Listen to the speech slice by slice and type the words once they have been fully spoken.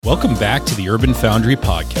Welcome back to the Urban Foundry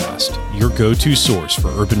Podcast, your go-to source for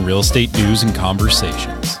urban real estate news and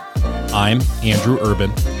conversations. I'm Andrew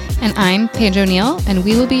Urban. And I'm Paige O'Neill, and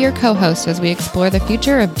we will be your co-hosts as we explore the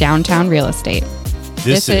future of downtown real estate.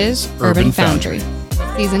 This is Urban Foundry.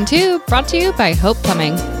 Season 2, brought to you by Hope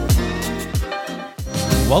Plumbing.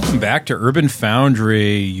 Welcome back to Urban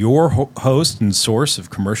Foundry, your host and source of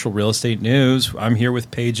commercial real estate news. I'm here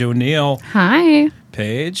with Paige O'Neill. Hi.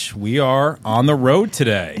 Paige, we are on the road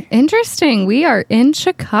today. Interesting. We are in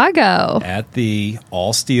Chicago. At the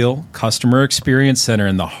All Steel Customer Experience Center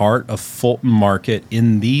in the heart of Fulton Market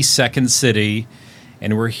in the Second City.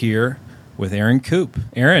 And we're here with Erin Coupe.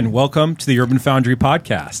 Erin, welcome to the Urban Foundry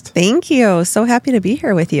Podcast. Thank you. So happy to be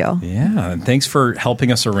here with you. Yeah, and thanks for helping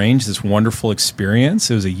us arrange this wonderful experience.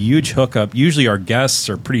 It was a huge hookup. Usually our guests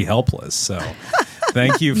are pretty helpless, so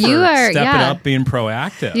thank you for stepping up, being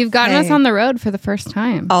proactive. You've gotten us on the road for the first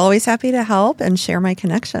time. Always happy to help and share my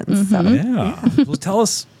connections. So. Yeah. Well, tell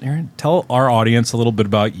us, Erin, tell our audience a little bit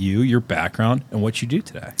about you, your background, and what you do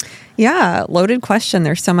today. Yeah, loaded question.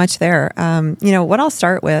 There's so much there. What I'll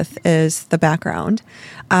start with is the background.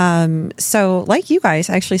 So like you guys,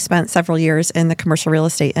 I actually spent several years in the commercial real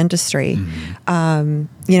estate industry.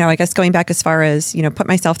 I guess going back as far as, put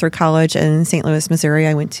myself through college in St. Louis, Missouri.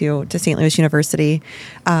 I went to St. Louis University,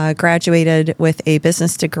 graduated with a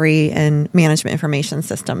business degree in management information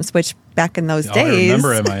systems, which back in those days. I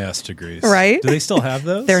remember MIS degrees. Right? Do they still have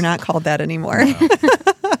those? They're not called that anymore.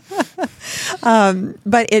 Wow.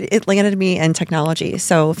 But it landed me in technology.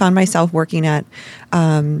 So found myself working at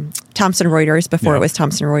Thomson Reuters before it was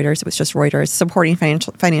Thomson Reuters. It was just Reuters, supporting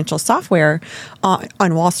financial software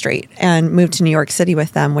on Wall Street, and moved to New York City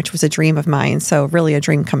with them, which was a dream of mine. So really a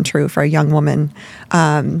dream come true for a young woman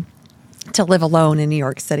to live alone in New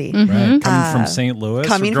York City. Right. Coming from St. Louis.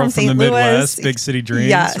 Coming from the Midwest, big city dreams,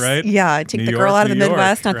 yes, right? Yeah, take the girl out of the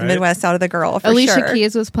Midwest, not the Midwest out of the girl, for Alicia sure.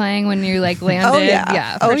 Keys was playing when you landed. Oh, yeah.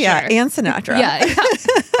 Yeah, sure. And Sinatra. Yeah.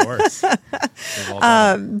 Of course.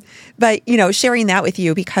 But, sharing that with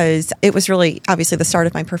you because it was really obviously the start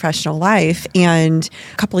of my professional life. And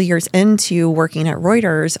a couple of years into working at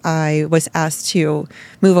Reuters, I was asked to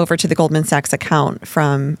move over to the Goldman Sachs account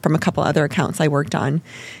from a couple other accounts I worked on.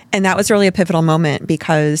 And that was really a pivotal moment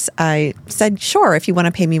because I said, sure, if you want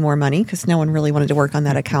to pay me more money, because no one really wanted to work on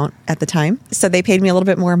that account at the time. So they paid me a little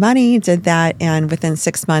bit more money, did that. And within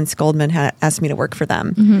 6 months, Goldman had asked me to work for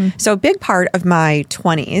them. So a big part of my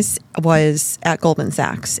 20s was at Goldman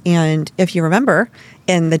Sachs. And if you remember,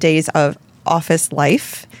 in the days of office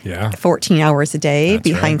life, 14 hours a day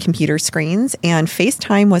behind computer screens, and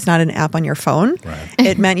FaceTime was not an app on your phone. Right.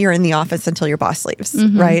 It meant you're in the office until your boss leaves,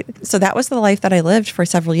 right? So that was the life that I lived for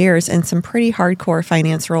several years in some pretty hardcore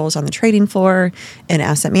finance roles on the trading floor in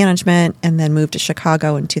asset management, and then moved to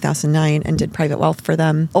Chicago in 2009 and did private wealth for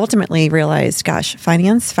them. Ultimately realized, gosh,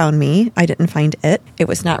 finance found me. I didn't find it. It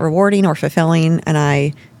was not rewarding or fulfilling.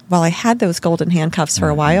 And while I had those golden handcuffs for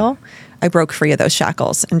a while, I broke free of those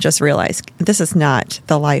shackles and just realized this is not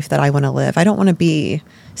the life that I want to live. I don't want to be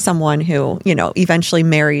someone who, eventually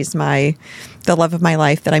marries the love of my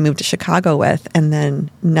life that I moved to Chicago with and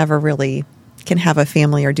then never really can have a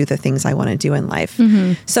family or do the things I want to do in life.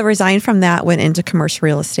 So resigned from that, went into commercial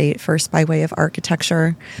real estate, first by way of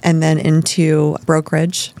architecture and then into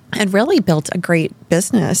brokerage, and really built a great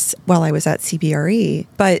business while I was at CBRE.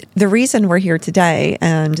 But the reason we're here today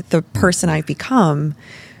and the person I've become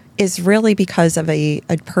is really because of a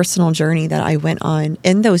personal journey that I went on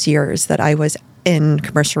in those years that I was in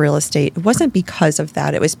commercial real estate. It wasn't because of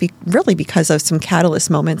that. It was really because of some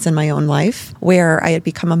catalyst moments in my own life where I had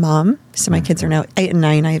become a mom. So my kids are now 8 and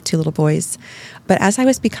 9. I have 2 little boys. But as I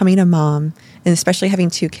was becoming a mom, and especially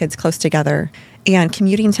having 2 kids close together and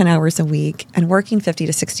commuting 10 hours a week and working 50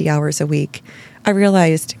 to 60 hours a week, I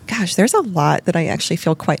realized, gosh, there's a lot that I actually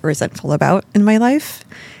feel quite resentful about in my life.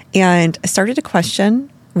 And I started to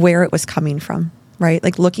question where it was coming from, right?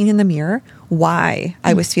 Like looking in the mirror, why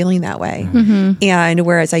I was feeling that way. And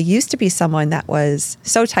whereas I used to be someone that was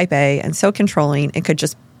so type A and so controlling and could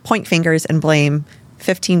just point fingers and blame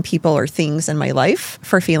 15 people or things in my life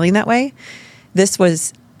for feeling that way, this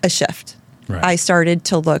was a shift. Right. I started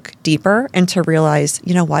to look deeper and to realize,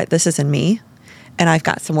 you know what, this isn't me. And I've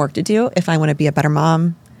got some work to do if I want to be a better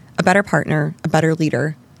mom, a better partner, a better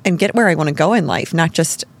leader, and get where I want to go in life, not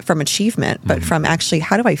just from achievement, but from actually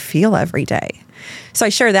how do I feel every day? So I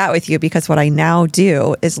share that with you because what I now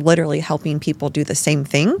do is literally helping people do the same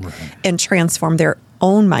thing and transform their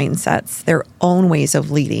own mindsets, their own ways of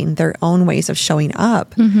leading, their own ways of showing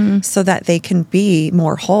up so that they can be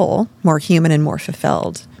more whole, more human, and more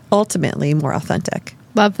fulfilled, ultimately more authentic.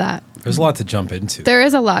 Love that. There's a lot to jump into. There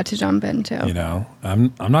is a lot to jump into. You know,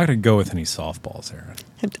 I'm not going to go with any softballs, Erin.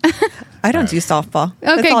 I don't do softball.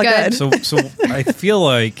 Okay, It's all good. So I feel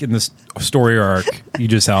like in this story arc you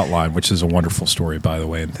just outlined, which is a wonderful story, by the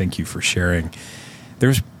way, and thank you for sharing,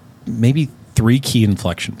 there's maybe 3 key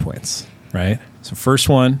inflection points, right? So first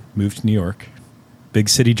one, move to New York, big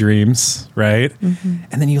city dreams, right? Mm-hmm.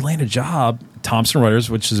 And then you land a job, Thomson Reuters,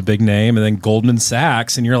 which is a big name, and then Goldman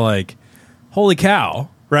Sachs, and you're like, holy cow,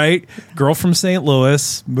 right? Girl from St.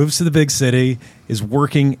 Louis, moves to the big city, is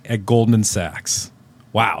working at Goldman Sachs.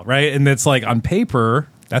 Wow, right? And it's like, on paper,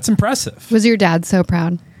 that's impressive. Was your dad so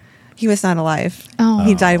proud? He was not alive. Oh.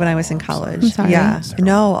 He died when I was in college. I'm sorry. Yeah.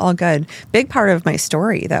 No, all good. Big part of my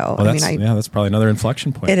story, though. Well, that's probably another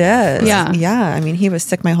inflection point. It is. Yeah. Yeah. I mean, he was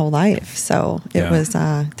sick my whole life. So it Yeah. was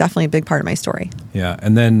definitely a big part of my story. Yeah.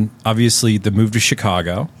 And then, obviously, the move to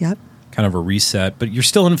Chicago. Yep. Kind of a reset, but you're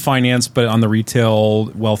still in finance, but on the retail,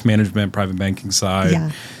 wealth management, private banking side.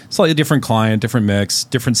 Yeah. Slightly different client, different mix,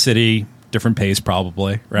 different city, different pace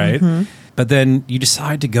probably, right? Mm-hmm. But then you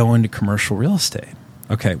decide to go into commercial real estate.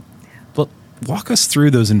 Okay. Well, walk us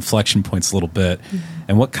through those inflection points a little bit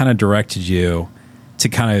and what kind of directed you to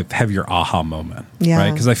kind of have your aha moment, Yeah.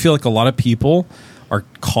 right? Because I feel like a lot of people are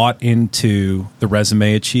caught into the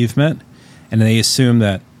resume achievement and they assume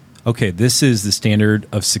that, okay, this is the standard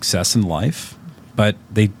of success in life, but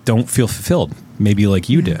they don't feel fulfilled, maybe like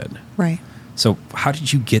you did. Right. So how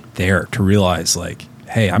did you get there to realize, like,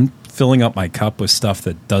 hey, I'm filling up my cup with stuff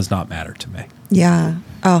that does not matter to me? Yeah.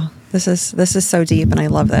 Oh, this is so deep, and I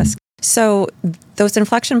love this. So those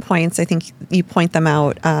inflection points, I think you point them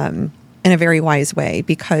out in a very wise way,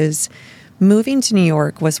 because moving to New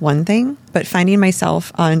York was one thing, but finding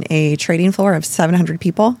myself on a trading floor of 700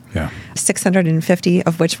 people, 650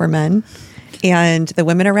 of which were men, and the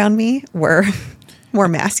women around me were more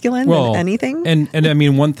masculine than anything. And I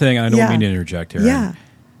mean, one thing, I don't mean to interject here. Yeah.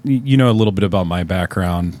 You know a little bit about my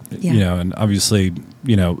background, Yeah. you know, and obviously,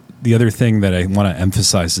 you know, the other thing that I want to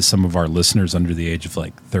emphasize to some of our listeners under the age of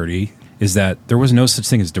like 30 is that there was no such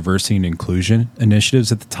thing as diversity and inclusion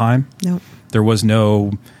initiatives at the time. No. There was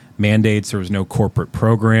no mandates. There was no corporate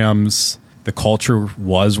programs. The culture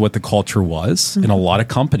was what the culture was in a lot of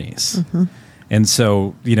companies. Mm-hmm. And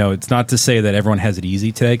so, you know, it's not to say that everyone has it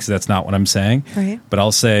easy today, because that's not what I'm saying. Right. But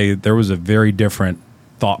I'll say there was a very different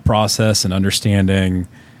thought process and understanding,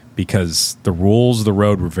 because the rules of the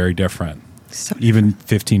road were very different, even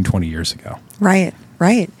 15, 20 years ago. Right.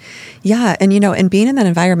 Right. Yeah. And, you know, and being in that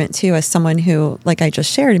environment too, as someone who, like I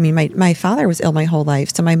just shared, I mean, my father was ill my whole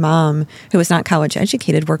life. So my mom, who was not college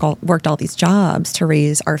educated, worked all these jobs to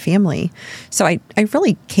raise our family. So I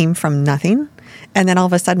really came from nothing. And then all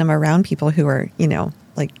of a sudden I'm around people who are, you know,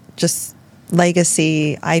 like just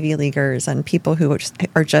legacy Ivy Leaguers and people who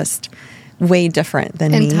are just way different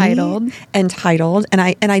than Entitled. me. Entitled. And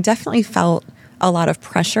I definitely felt a lot of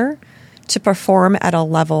pressure to perform at a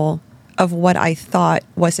level of what I thought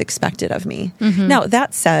was expected of me. Mm-hmm. Now,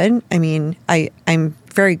 that said, I mean, I'm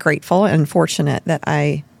very grateful and fortunate that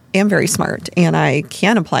I am very smart and I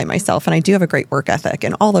can apply myself and I do have a great work ethic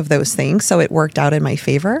and all of those things. So it worked out in my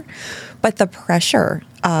favor. But the pressure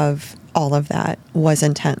of all of that was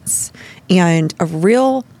intense. And a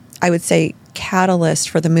real, I would say, catalyst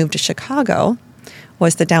for the move to Chicago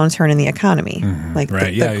was the downturn in the economy, like the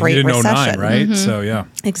Great you didn't Recession. 09, right? Mm-hmm. So, yeah.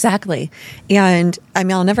 Exactly. And I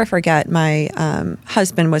mean, I'll never forget, my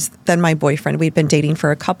husband was then my boyfriend. We'd been dating for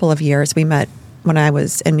a couple of years. We met when I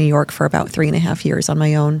was in New York for about 3.5 years on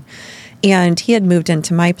my own. And he had moved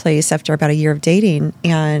into my place after about a year of dating.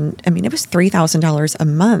 And I mean, it was $3,000 a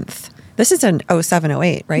month. This is in 07,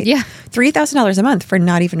 08, right? Yeah. $3,000 a month for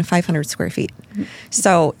not even 500 square feet.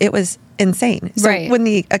 So it was insane. So right. when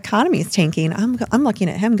the economy is tanking, I'm looking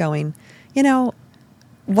at him going, you know,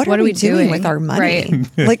 what are we doing with our money?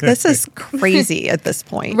 Right. Like, this is crazy at this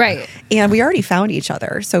point. Right. And we already found each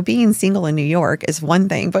other. So being single in New York is one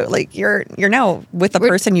thing, but like you're now with the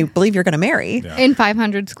person you believe you're going to marry. Yeah. In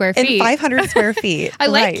 500 square feet. In 500 square feet. I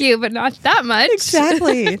like you, but not that much.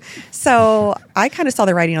 Exactly. So I kind of saw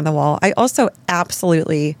the writing on the wall. I also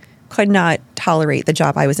absolutely could not tolerate the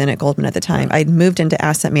job I was in at Goldman at the time. I'd moved into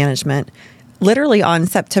asset management literally on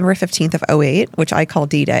September 15th of 08, which I call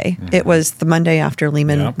D-Day. Mm-hmm. It was the Monday after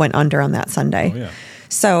Lehman went under on that Sunday. Oh, yeah.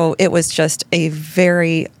 So it was just a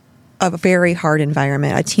very hard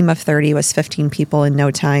environment. A team of 30 was 15 people in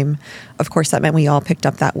no time. Of course, that meant we all picked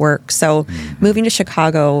up that work. So moving to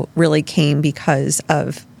Chicago really came because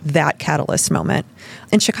of that catalyst moment.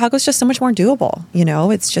 And Chicago's just so much more doable.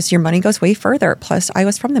 It's just your money goes way further. Plus, I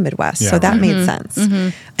was from the Midwest, so that made sense.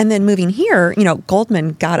 And then moving here,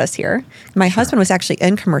 Goldman got us here. My husband was actually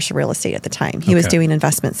in commercial real estate at the time. He was doing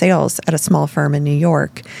investment sales at a small firm in New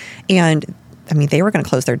York. And they were going to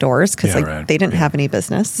close their doors because they didn't have any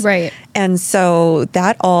business. Right. And so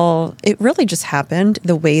it really just happened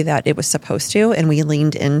the way that it was supposed to. And we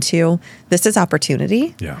leaned into, this is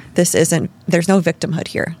opportunity. Yeah. There's no victimhood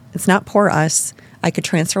here. It's not poor us. I could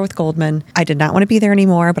transfer with Goldman. I did not want to be there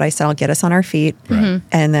anymore, but I said, I'll get us on our feet. Right.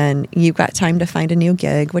 And then you got time to find a new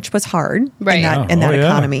gig, which was hard in that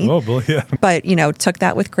economy. Oh, boy, yeah. But, took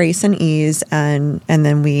that with grace and ease. And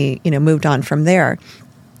then we, moved on from there.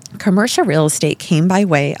 Commercial real estate came by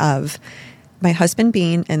way of my husband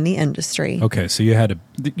being in the industry. Okay, so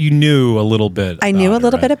you knew a little bit. I knew a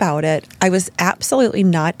little bit about it. I was absolutely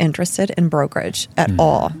not interested in brokerage at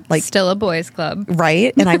all. Still a boys' club,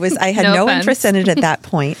 right? And I had no interest in it at that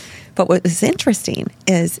point. But what was interesting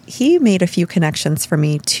is he made a few connections for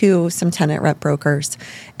me to some tenant rep brokers.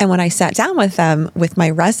 And when I sat down with them with my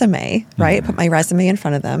resume, right, put my resume in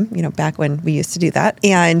front of them, back when we used to do that,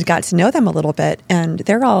 and got to know them a little bit. And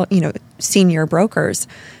they're all, senior brokers.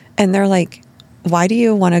 And they're like, why do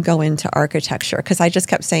you want to go into architecture? Because I just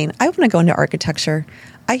kept saying, I want to go into architecture.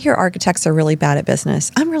 I hear architects are really bad at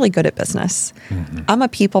business. I'm really good at business. I'm a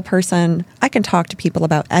people person. I can talk to people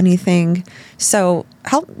about anything. So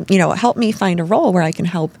help me find a role where I can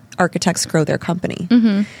help architects grow their company.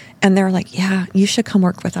 And they're like, yeah, you should come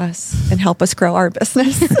work with us and help us grow our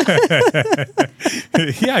business.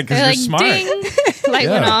 Yeah, because you're smart. Ding, light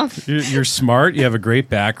went off. You're smart. You have a great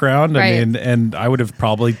background. Right. And I would have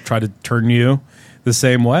probably tried to turn you the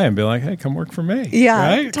same way and be like, hey, come work for me. Yeah,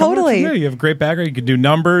 right? totally. Come work for me. You have a great background. You can do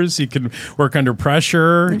numbers. You can work under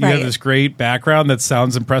pressure. Right. You have this great background that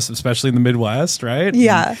sounds impressive, especially in the Midwest, right?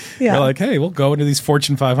 Yeah, and yeah. You're like, hey, we'll go into these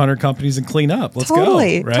Fortune 500 companies and clean up. Let's go.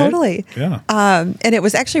 Right? Totally. Yeah. And it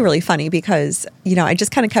was actually really funny because, I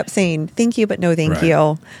just kind of kept saying, thank you, but no thank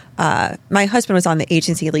you. My husband was on the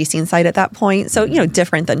agency leasing side at that point. So,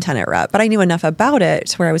 different than tenant rep. But I knew enough about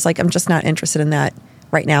it where I was like, I'm just not interested in that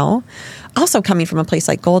right now. Also coming from a place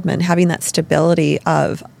like Goldman, having that stability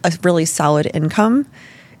of a really solid income,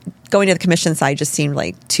 going to the commission side just seemed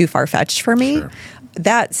like too far-fetched for me. Sure.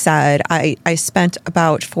 That said, I spent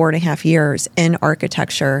about 4.5 years in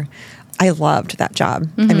architecture. I loved that job.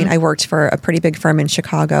 I worked for a pretty big firm in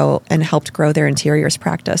Chicago and helped grow their interiors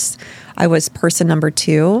practice. I was person number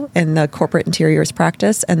 2 in the corporate interiors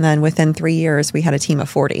practice. And then within 3 years, we had a team of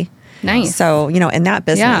 40. Nice. So, in that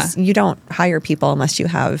business, you don't hire people unless you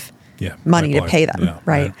have money to pay them,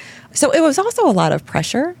 right? So it was also a lot of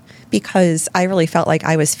pressure because I really felt like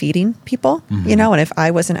I was feeding people, and if I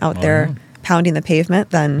wasn't out there pounding the pavement,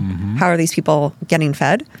 then how are these people getting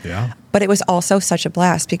fed? Yeah. But it was also such a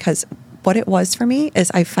blast because what it was for me is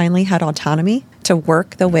I finally had autonomy to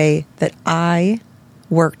work the way that I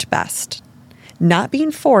worked best, not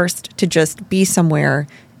being forced to just be somewhere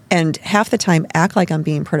and half the time act like I'm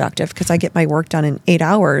being productive because I get my work done in 8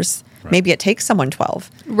 hours. Right. Maybe it takes someone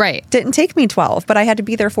 12. Right. Didn't take me 12, but I had to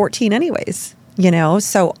be there 14 anyways,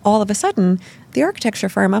 So all of a sudden, the architecture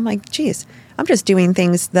firm, I'm like, geez, I'm just doing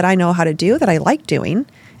things that I know how to do, that I like doing,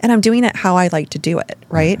 and I'm doing it how I like to do it,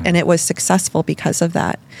 right? And it was successful because of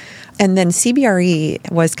that. And then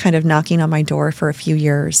CBRE was kind of knocking on my door for a few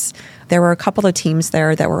years. There were a couple of teams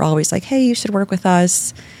there that were always like, hey, you should work with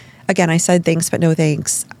us. Again, I said thanks, but no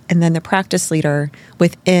thanks. And then the practice leader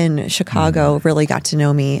within Chicago really got to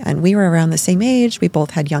know me. And we were around the same age. We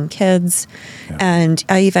both had young kids. Yeah. And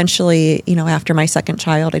I eventually, after my second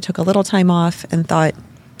child, I took a little time off and thought,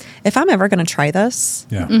 if I'm ever going to try this,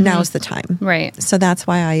 now's the time. Right. So that's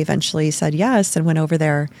why I eventually said yes and went over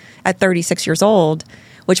there at 36 years old,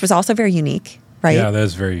 which was also very unique. Right? Yeah, that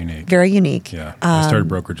is very unique. Very unique. Yeah. I started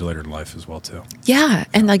brokerage later in life as well, too. Yeah.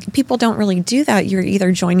 And people don't really do that. You're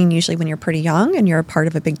either joining usually when you're pretty young and you're a part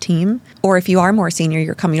of a big team, or if you are more senior,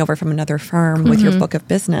 you're coming over from another firm with your book of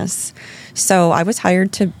business. So I was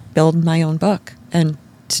hired to build my own book and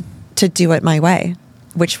to do it my way,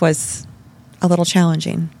 which was a little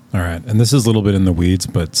challenging. All right. And this is a little bit in the weeds,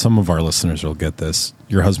 but some of our listeners will get this.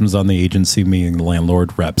 Your husband's on the agency, meaning the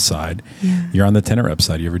landlord rep side. Yeah. You're on the tenant rep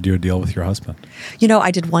side. You ever do a deal with your husband?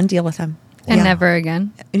 I did one deal with him. And never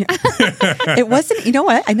again. It wasn't, you know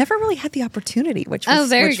what? I never really had the opportunity, which was... Oh,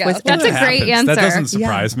 there you go. That's a great answer. That doesn't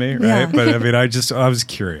surprise me, right? Yeah. But I was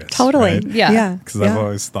curious. Totally. Right? Yeah. Because I've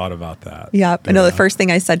always thought about that. Yeah. I know the first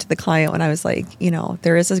thing I said to the client when I was like,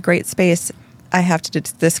 there is a great space I have to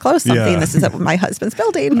disclose something. Yeah. This is my husband's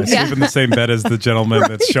building. I sleep in the same bed as the gentleman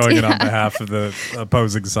that's showing it on behalf of the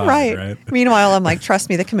opposing side, right? Meanwhile, I'm like, trust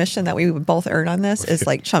me, the commission that we would both earn on this is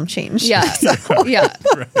like chump change. Yeah. Yeah.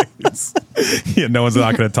 Right. Yeah, no one's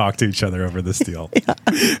not going to talk to each other over this deal.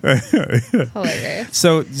 Hilarious.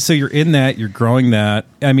 So you're in that, you're growing that.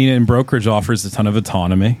 I mean, and brokerage offers a ton of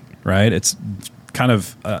autonomy, right? It's kind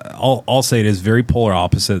of, I'll say it is very polar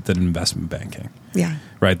opposite than investment banking. Yeah.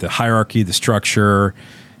 Right? The hierarchy, the structure,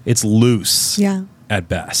 it's loose at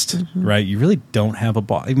best, right? You really don't have a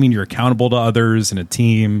boss. I mean, you're accountable to others and a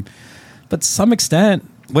team, but to some extent,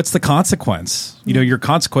 what's the consequence? You know, your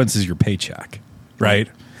consequence is your paycheck, right?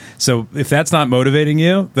 So if that's not motivating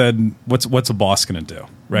you, then what's a boss going to do,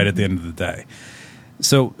 right, at the end of the day?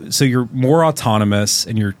 So you're more autonomous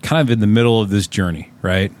and you're kind of in the middle of this journey,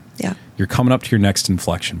 right? Yeah. You're coming up to your next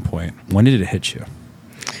inflection point. When did it hit you?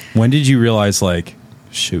 When did you realize, like,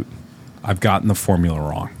 shoot, I've gotten the formula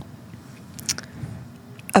wrong?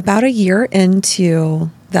 About a year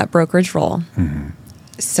into that brokerage role.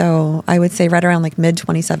 So I would say right around like mid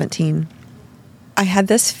 2017, I had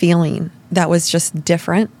this feeling that was just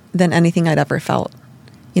different than anything I'd ever felt.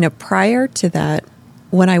 You know, prior to that,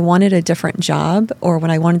 when I wanted a different job or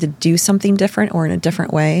when I wanted to do something different or in a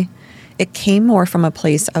different way, it came more from a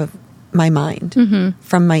place of my mind,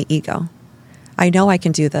 from my ego. I know I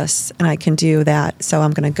can do this and I can do that, so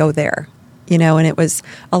I'm going to go there. You know, and it was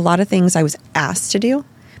a lot of things I was asked to do.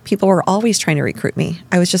 People were always trying to recruit me.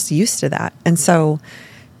 I was just used to that. And so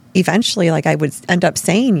eventually, like, I would end up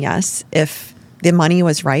saying yes if the money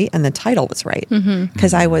was right and the title was right.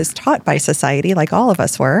 Because I was taught by society, like all of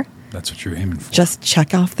us were. That's what you're aiming for. Just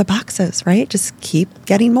check off the boxes, right? Just keep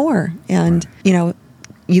getting more. And, you know,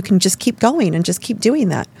 you can just keep going and just keep doing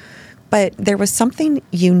that. But there was something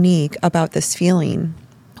unique about this feeling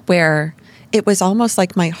where it was almost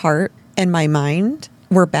like my heart and my mind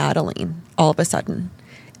were battling all of a sudden.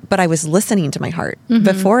 But I was listening to my heart.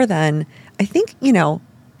 Before then, I think, you know,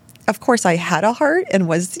 of course I had a heart and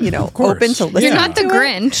was, you know, open to listening. You're not the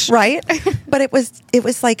Grinch. Right? But it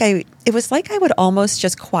was like I would almost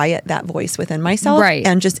just quiet that voice within myself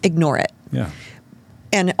and just ignore it. Yeah.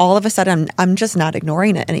 And all of a sudden, I'm just not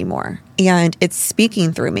ignoring it anymore. And it's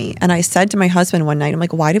speaking through me. And I said to my husband one night, I'm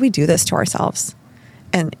like, why do we do this to ourselves?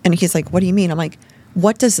 And he's like, what do you mean? I'm like,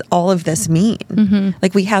 what does all of this mean?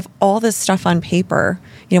 Like, we have all this stuff on paper.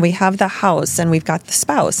 You know, we have the house and we've got the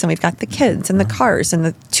spouse and we've got the kids and the cars and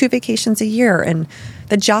the 2 vacations a year and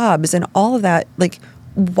the jobs and all of that. Like,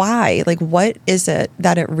 why? Like, what is it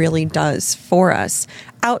that it really does for us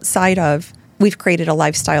outside of we've created a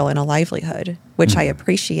lifestyle and a livelihood, which I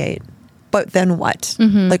appreciate. But then what?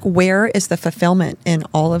 Like, where is the fulfillment in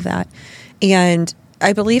all of that? And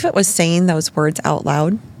I believe it was saying those words out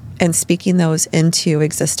loud and speaking those into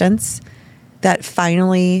existence that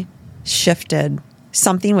finally shifted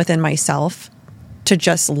something within myself to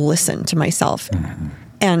just listen to myself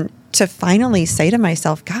and to finally say to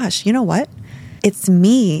myself, gosh, you know what? It's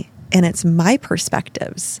me and it's my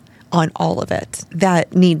perspectives on all of it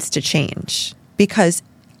that needs to change, because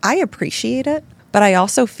I appreciate it, but I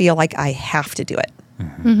also feel like I have to do it.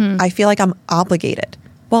 I feel like I'm obligated.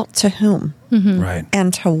 Well, to whom? Right.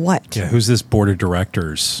 And to what? Yeah, who's this board of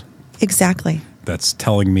directors Exactly. that's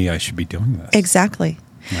telling me I should be doing this? Exactly.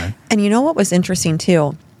 Right. And you know what was interesting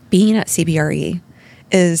too, being at CBRE,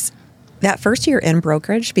 is that first year in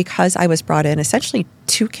brokerage, because I was brought in essentially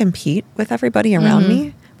to compete with everybody around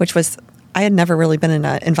me, which was, I had never really been in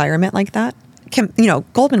an environment like that. You know,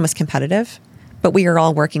 Goldman was competitive, but we were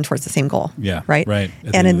all working towards the same goal. Yeah. Right. Right.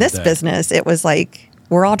 And in this business, it was like,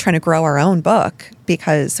 we're all trying to grow our own book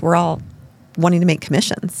because we're all wanting to make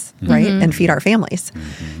commissions, right? And feed our families.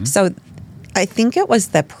 So I think it was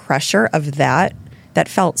the pressure of that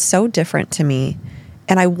felt so different to me.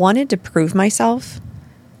 And I wanted to prove myself,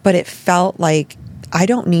 but it felt like I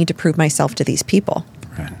don't need to prove myself to these people.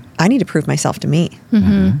 Right. I need to prove myself to me.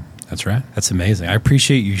 That's right. That's amazing. I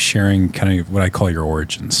appreciate you sharing kind of what I call your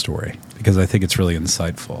origin story, because I think it's really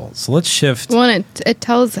insightful. So let's shift. Well, and it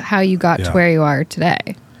tells how you got to where you are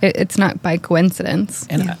today. It's not by coincidence.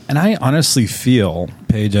 And I honestly feel,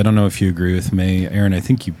 Paige, I don't know if you agree with me, Erin, I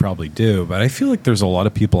think you probably do, but I feel like there's a lot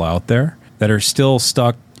of people out there that are still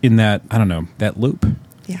stuck in that, I don't know, that loop.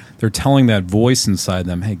 Yeah. They're telling that voice inside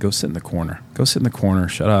them, hey, go sit in the corner. Go sit in the corner.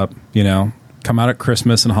 Shut up. You know, come out at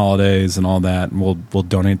Christmas and holidays and all that, and we'll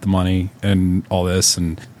donate the money and all this.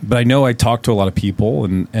 But I know I talk to a lot of people,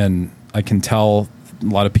 and I can tell a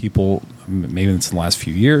lot of people, maybe it's in the last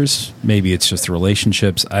few years, maybe it's just the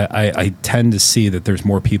relationships. I tend to see that there's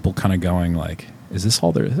more people kind of going like, is this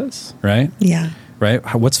all there is? Right? Yeah. Right?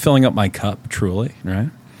 What's filling up my cup truly? Right?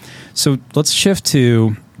 So let's shift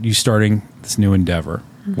to you starting this new endeavor.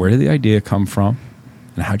 Where did the idea come from,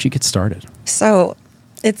 and how'd you get started? So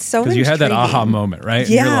it's so Because you had that aha moment, right?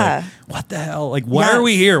 Yeah. And you're like, what the hell? Like, why are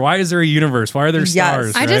we here? Why is there a universe? Why are there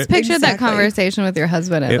stars? I just pictured that conversation with your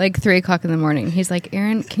husband at like 3:00 in the morning. He's like,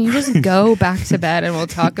 Erin, can you just go back to bed and we'll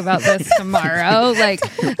talk about this tomorrow? Like,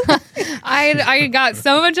 I got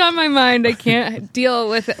so much on my mind. I can't deal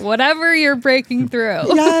with whatever you're breaking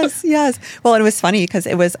through. Yes. Well, it was funny because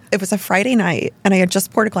it was a Friday night and I had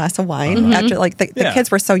just poured a glass of wine after like the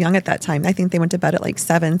kids were so young at that time. I think they went to bed at like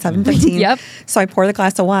 7:15. Yep. So I poured a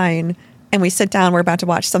glass of wine and we sit down. We're about to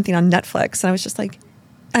watch something on Netflix. And I was just like,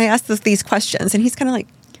 I asked these questions and he's kind of like,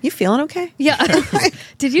 you feeling okay? Yeah.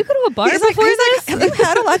 Did you go to a bar He's before like, this? have you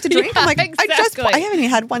had a lot to drink? I'm like, exactly. I haven't even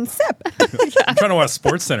had one sip. I'm trying to watch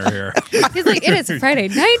Sports Center here. He's like, it is Friday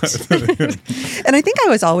night. And I think I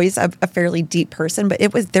was always a fairly deep person, but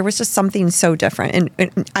there was just something so different.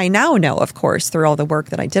 And I now know, of course, through all the work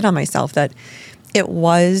that I did on myself, that it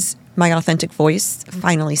was my authentic voice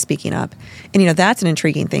finally speaking up. And, that's an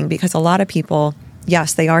intriguing thing because a lot of people,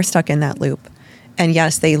 yes, they are stuck in that loop. And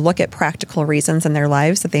yes, they look at practical reasons in their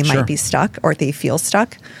lives that they might be stuck or they feel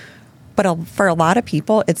stuck. But for a lot of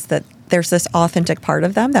people, it's that there's this authentic part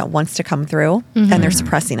of them that wants to come through and they're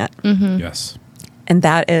suppressing it. Yes. And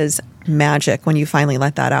that is magic when you finally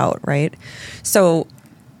let that out, right? So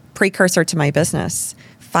precursor to my business,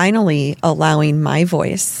 finally allowing my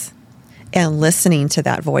voice and listening to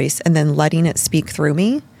that voice and then letting it speak through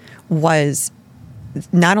me was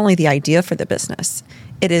not only the idea for the business,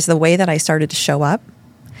 it is the way that I started to show up.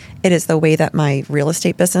 It is the way that my real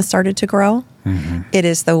estate business started to grow. It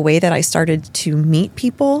is the way that I started to meet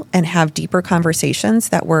people and have deeper conversations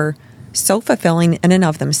that were so fulfilling in and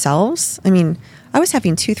of themselves. I mean, I was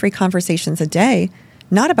having 2-3 conversations a day,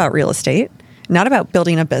 not about real estate, not about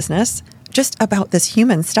building a business, just about this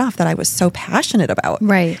human stuff that I was so passionate about.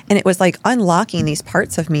 Right. And it was like unlocking these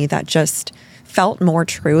parts of me that just felt more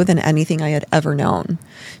true than anything I had ever known.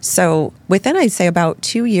 So within, I'd say, about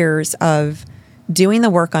 2 years of doing the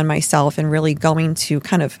work on myself and really going to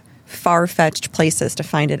kind of far-fetched places to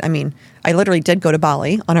find it. I mean, I literally did go to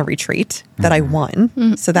Bali on a retreat that I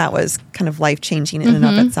won. So that was kind of life-changing in and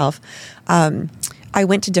of itself. I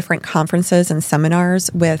went to different conferences and seminars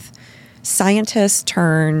with scientists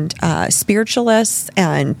turned spiritualists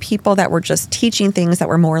and people that were just teaching things that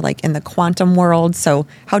were more like in the quantum world. So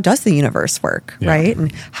how does the universe work, right?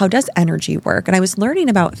 And how does energy work? And I was learning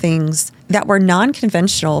about things that were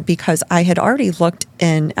non-conventional because I had already looked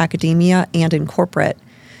in academia and in corporate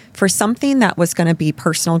for something that was going to be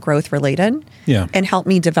personal growth related and help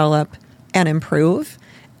me develop and improve.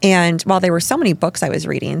 And while there were so many books I was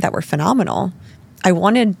reading that were phenomenal, I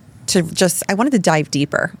wanted to dive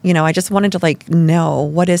deeper. I just wanted to know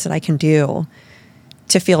what is it I can do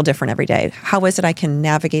to feel different every day? How is it I can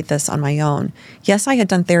navigate this on my own? Yes, I had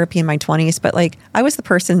done therapy in my 20s, but I was the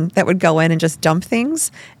person that would go in and just dump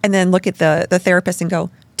things and then look at the therapist and go,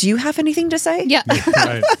 do you have anything to say? Yeah.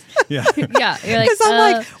 Right. Yeah. Yeah. You're like, because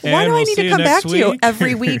I'm like, why do I need to come back to you week?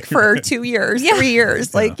 every week for 2 years, 3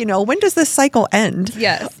 years? When does this cycle end?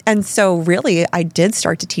 Yes. And so really, I did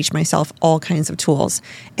start to teach myself all kinds of tools.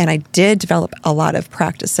 And I did develop a lot of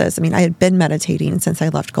practices. I mean, I had been meditating since I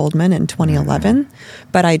left Goldman in 2011,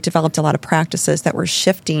 but I developed a lot of practices that were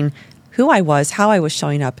shifting who I was, how I was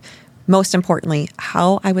showing up, most importantly,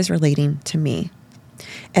 how I was relating to me.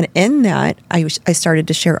 And in that, I started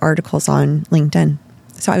to share articles on LinkedIn.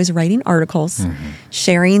 So I was writing articles,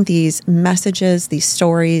 sharing these messages, these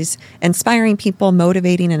stories, inspiring people,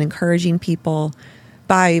 motivating and encouraging people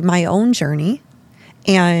by my own journey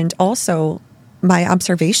and also my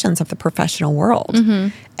observations of the professional world.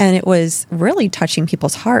 And it was really touching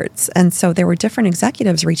people's hearts. And so there were different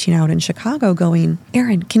executives reaching out in Chicago going,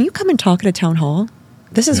 Erin, can you come and talk at a town hall?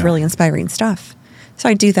 This is really inspiring stuff. So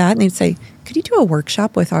I'd do that and they'd say, could you do a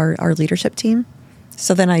workshop with our leadership team?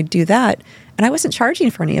 So then I'd do that. And I wasn't charging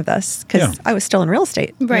for any of this because I was still in real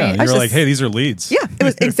estate. Right. Yeah, you're like, hey, these are leads. Yeah, it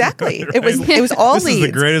was exactly. Right? It was all this leads. This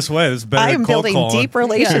is the greatest way. This is better I than am cold building calling. deep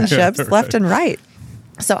relationships left and right.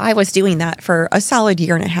 So I was doing that for a solid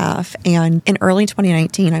year and a half. And in early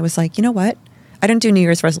 2019, I was like, you know what? I don't do New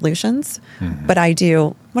Year's resolutions, but I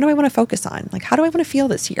do, what do I want to focus on? How do I want to feel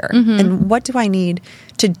this year? And what do I need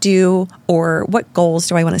to do or what goals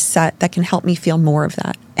do I want to set that can help me feel more of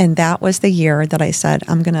that? And that was the year that I said,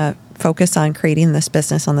 I'm going to focus on creating this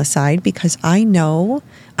business on the side because I know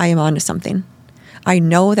I am onto something. I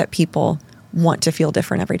know that people want to feel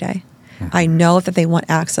different every day. I know that they want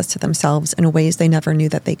access to themselves in ways they never knew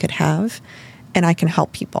that they could have, and I can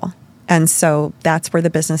help people. And so that's where the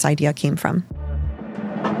business idea came from.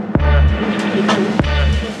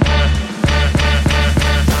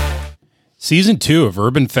 Season 2 of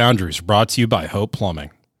Urban Foundry is brought to you by Hope Plumbing.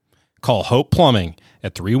 Call Hope Plumbing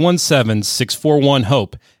at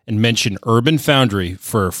 317-641-HOPE and mention Urban Foundry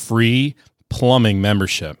for a free plumbing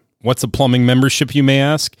membership. What's a plumbing membership, you may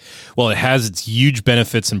ask? Well, it has its huge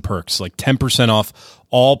benefits and perks, like 10% off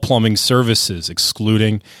all plumbing services,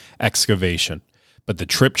 excluding excavation. But the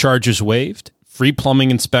trip charge is waived, free plumbing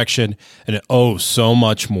inspection, and so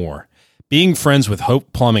much more. Being friends with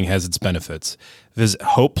Hope Plumbing has its benefits. Visit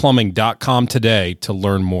hopeplumbing.com today to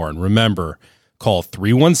learn more. And remember, call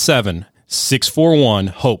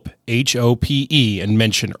 317-641-HOPE, HOPE, and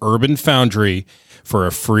mention Urban Foundry for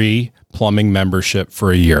a free plumbing membership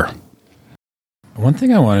for a year. One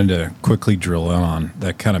thing I wanted to quickly drill in on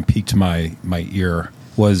that kind of piqued my ear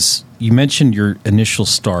was you mentioned your initial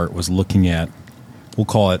start was looking at, we'll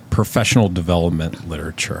call it professional development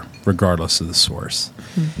literature, regardless of the source.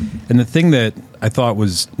 Mm-hmm. And the thing that I thought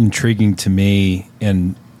was intriguing to me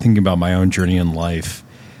and thinking about my own journey in life,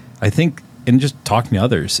 I think, and just talking to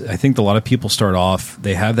others, I think a lot of people start off,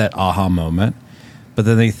 they have that aha moment, but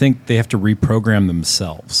then they think they have to reprogram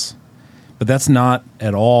themselves. But that's not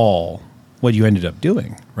at all what you ended up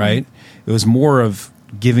doing, right? Mm-hmm. It was more of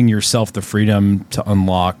giving yourself the freedom to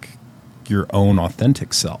unlock your own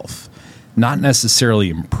authentic self, not necessarily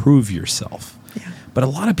improve yourself. Yeah. But a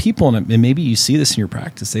lot of people, and maybe you see this in your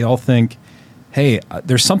practice, they all think, hey,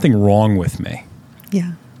 there's something wrong with me.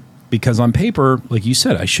 Yeah. Because on paper, like you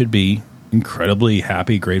said, I should be incredibly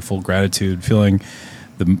happy, grateful, gratitude, feeling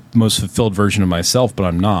the most fulfilled version of myself, but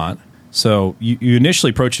I'm not. So you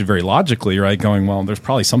initially approached it very logically, right? Going, well, there's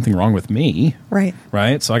probably something wrong with me. Right.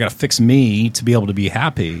 Right? So I got to fix me to be able to be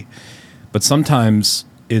happy. But sometimes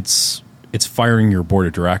it's firing your board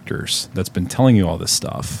of directors that's been telling you all this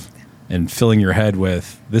stuff and filling your head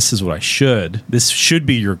with, this is what I should. This should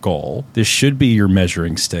be your goal. This should be your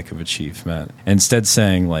measuring stick of achievement. And instead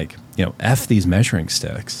saying like, F these measuring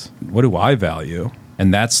sticks. What do I value?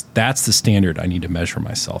 And that's the standard I need to measure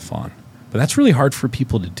myself on. But that's really hard for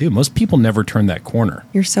people to do. Most people never turn that corner.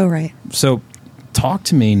 You're so right. So talk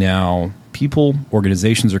to me now. People,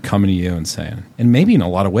 organizations are coming to you and saying, and maybe in a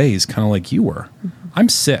lot of ways, kind of like you were, I'm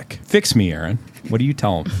sick. Fix me, Erin. What do you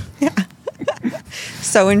tell them? Yeah.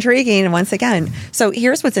 So intriguing. Once again, so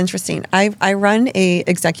here's what's interesting. I run a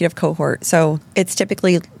executive cohort. So it's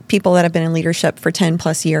typically people that have been in leadership for 10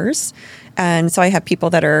 plus years. And so I have people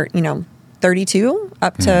that are, 32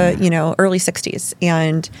 up to, early 60s.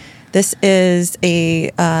 And this is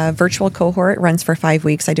a virtual cohort. It runs for 5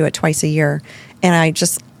 weeks. I do it twice a year. And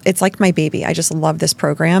it's like my baby. I just love this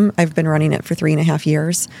program. I've been running it for 3.5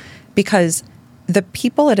 years because the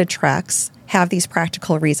people it attracts have these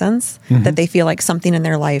practical reasons that they feel like something in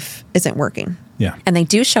their life isn't working. Yeah. And they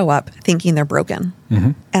do show up thinking they're broken.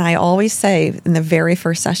 Mm-hmm. And I always say in the very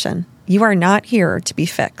first session, you are not here to be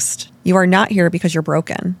fixed. You are not here because you're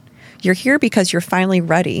broken. You're here because you're finally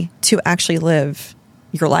ready to actually live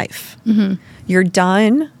your life. Mm-hmm. You're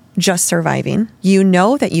done just surviving. You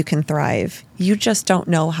know that you can thrive. You just don't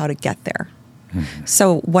know how to get there. Mm-hmm.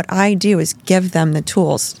 So what I do is give them the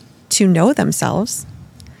tools to know themselves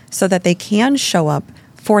so that they can show up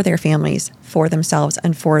for their families, for themselves,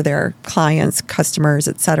 and for their clients, customers,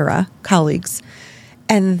 etc., colleagues.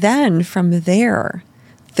 And then from there,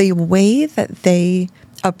 the way that they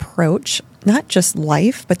approach not just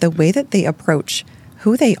life, but the way that they approach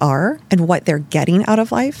who they are and what they're getting out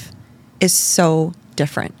of life is so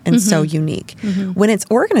different and so unique. Mm-hmm. When it's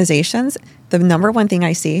organizations, the number one thing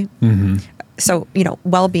I see, so,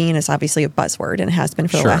 well-being is obviously a buzzword and has been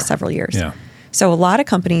for the last several years. Yeah. So a lot of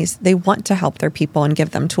companies, they want to help their people and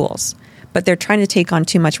give them tools, but they're trying to take on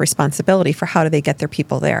too much responsibility for how do they get their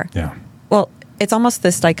people there. Yeah. Well, it's almost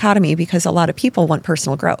this dichotomy because a lot of people want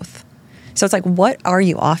personal growth. So it's like, what are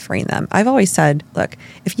you offering them? I've always said, look,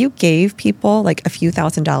 if you gave people like a few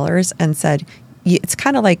 $1,000s and said, it's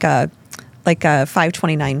kind of like a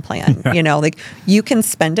 529 plan, like you can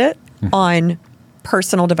spend it on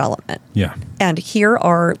personal development. Yeah. And here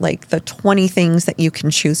are like the 20 things that you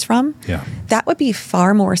can choose from. Yeah. That would be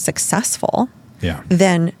far more successful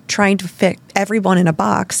than trying to fit everyone in a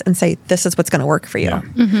box and say, this is what's going to work for you. Yeah.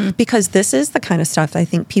 Mm-hmm. Because this is the kind of stuff that I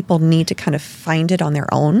think people need to kind of find it on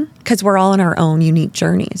their own because we're all on our own unique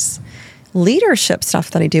journeys. Leadership stuff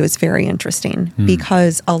that I do is very interesting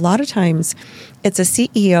because a lot of times it's a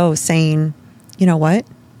CEO saying, you know what?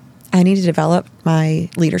 I need to develop my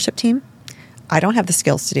leadership team. I don't have the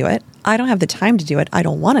skills to do it. I don't have the time to do it. I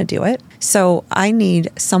don't want to do it. So I need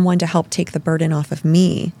someone to help take the burden off of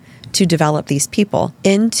me to develop these people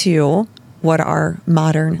into what are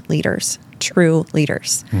modern leaders, true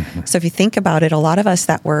leaders. Mm-hmm. So if you think about it, a lot of us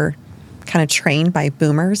that were kind of trained by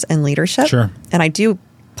boomers in leadership, and I do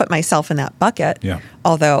put myself in that bucket. Yeah.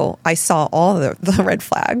 Although I saw all the red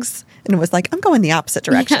flags and was like, I'm going the opposite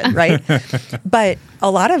direction, right? But a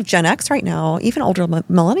lot of Gen X right now, even older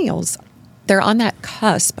millennials, they're on that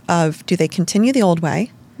cusp of, do they continue the old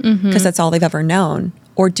way because that's all they've ever known,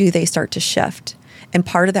 or do they start to shift? And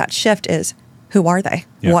part of that shift is, who are they?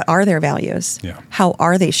 Yeah. What are their values? Yeah. How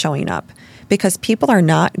are they showing up? Because people are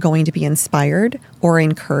not going to be inspired or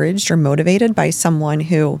encouraged or motivated by someone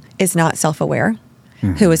who is not self-aware,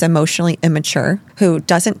 who is emotionally immature, who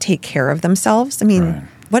doesn't take care of themselves. I mean,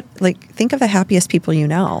 think of the happiest people you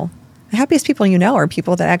know. The happiest people you know are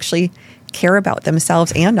people that actually care about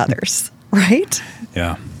themselves and others, right?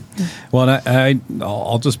 Yeah. Well, and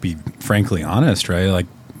I'll just be frankly honest, right? Like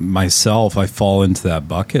myself, I fall into that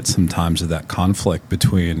bucket sometimes of that conflict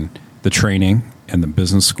between the training and the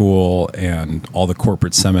business school and all the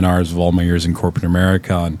corporate seminars of all my years in corporate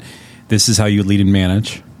America. And this is how you lead and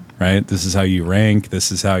manage, right? This is how you rank.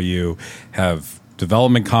 This is how you have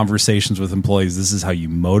development conversations with employees. This is how you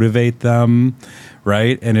motivate them,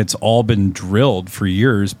 right? And it's all been drilled for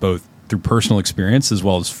years, both through personal experience as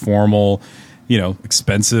well as formal,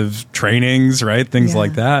 expensive trainings, right? Things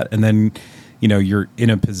like that. And then, you're in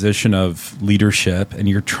a position of leadership and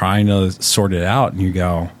you're trying to sort it out and you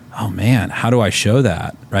go, oh man, how do I show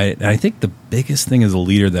that, right? And I think the biggest thing as a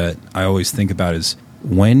leader that I always think about is,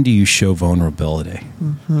 when do you show vulnerability,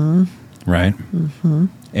 right?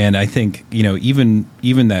 And I think, even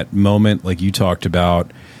that moment like you talked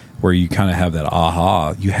about where you kind of have that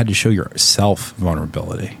aha, you had to show yourself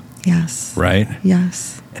vulnerability. Yes. Right?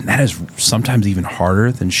 Yes. And that is sometimes even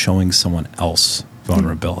harder than showing someone else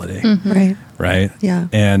vulnerability. Right. Right? Yeah.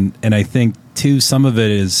 And I think, too, some of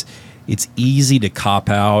it is it's easy to cop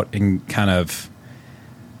out and kind of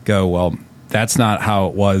go, well, that's not how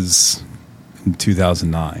it was in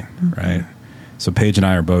 2009, right? So Paige and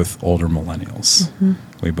I are both older millennials.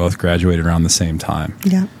 We both graduated around the same time.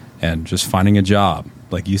 Yeah. And just finding a job,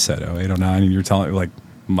 like you said, 08, 09, and you're telling me,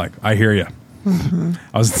 I'm like, I hear you.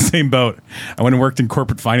 I was in the same boat. I went and worked in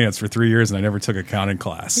corporate finance for 3 years and I never took accounting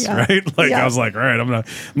class, right? I was like, all right, I'm gonna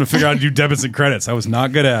figure out how to do debits and credits. I was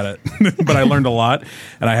not good at it, but I learned a lot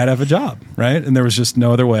and I had to have a job, right? And there was just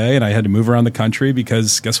no other way. And I had to move around the country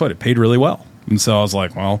because guess what? It paid really well. And so I was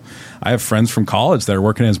like, well, I have friends from college that are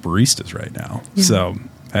working as baristas right now. Yeah. So,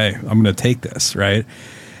 hey, I'm going to take this, right?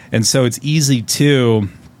 And so it's easy to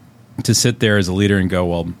sit there as a leader and go,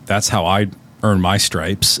 well, that's how I earn my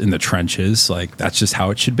stripes in the trenches. Like, that's just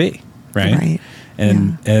how it should be, right?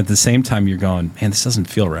 And at the same time, you're going, man, this doesn't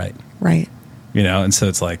feel right. Right. And so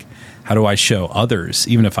it's like, how do I show others,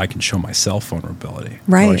 even if I can show myself vulnerability?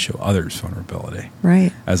 Right. How do I show others vulnerability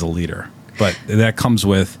as a leader? But that comes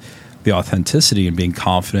with the authenticity and being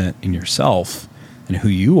confident in yourself and who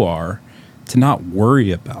you are, to not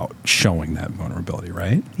worry about showing that vulnerability,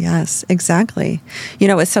 right? Yes, exactly.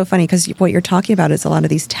 It's so funny because what you're talking about is a lot of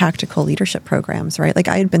these tactical leadership programs, right? Like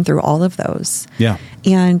I had been through all of those. Yeah.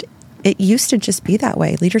 And it used to just be that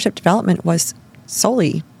way. Leadership development was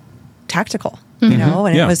solely tactical, and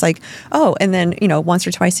it was like, oh, and then, once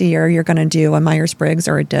or twice a year, you're going to do a Myers-Briggs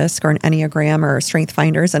or a DISC or an Enneagram or Strength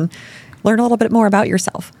Finders and learn a little bit more about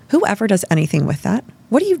yourself. Whoever does anything with that,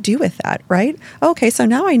 what do you do with that, right? Okay, so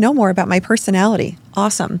now I know more about my personality.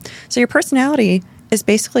 Awesome. So your personality is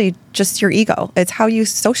basically just your ego. It's how you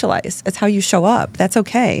socialize. It's how you show up. That's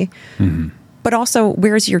okay. But also,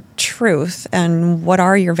 where's your truth and what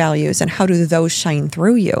are your values and how do those shine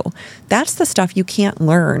through you? That's the stuff you can't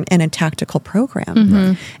learn in a tactical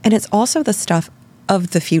program. And it's also the stuff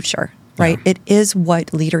of the future. Right? Yeah. It is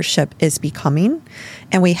what leadership is becoming.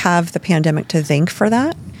 And we have the pandemic to thank for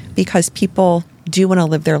that because people do want to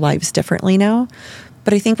live their lives differently now.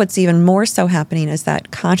 But I think what's even more so happening is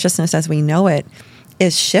that consciousness as we know it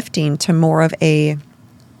is shifting to more of a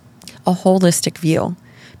holistic view.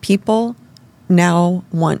 People now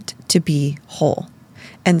want to be whole.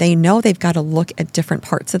 And they know they've got to look at different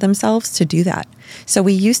parts of themselves to do that. So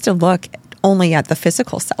we used to look only at the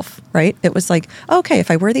physical self, right? It was like, okay, if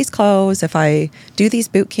I wear these clothes, if I do these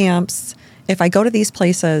boot camps, if I go to these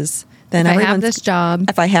places, then if I have this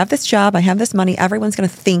job, I have this money, everyone's going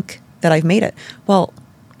to think that I've made it. Well,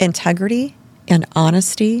 integrity and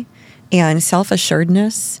honesty and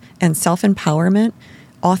self-assuredness and self-empowerment,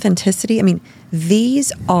 authenticity, I mean,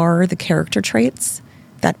 these are the character traits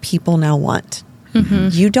that people now want.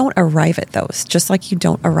 You don't arrive at those, just like you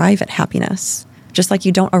don't arrive at happiness. Just like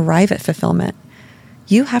you don't arrive at fulfillment.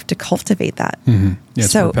 you have to cultivate that. Yeah,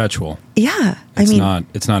 it's perpetual. Yeah.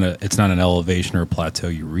 It's not an elevation or a plateau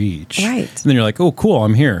you reach. Right. And then you're like, oh, cool,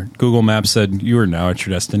 I'm here. Google Maps said you are now at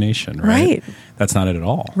your destination, right? That's not it at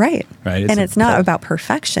all. Right. Right. It's not about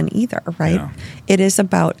perfection either, right? Yeah. It is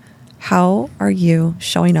about how are you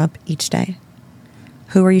showing up each day?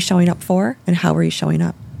 Who are you showing up for? And how are you showing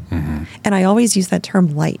up? Mm-hmm. And I always use that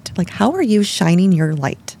term light. Like, how are you shining your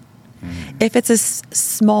light? Mm-hmm. If it's as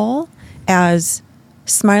small as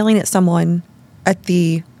smiling at someone at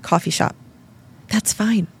the coffee shop, that's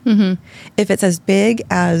fine. Mm-hmm. If it's as big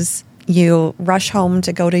as you rush home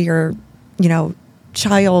to go to your,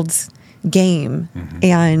 child's game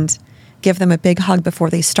and give them a big hug before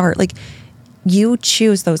they start, like, you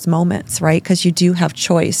choose those moments, right? Because you do have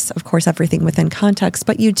choice. Of course, everything within context,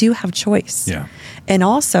 but you do have choice. Yeah. And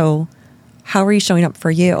also, how are you showing up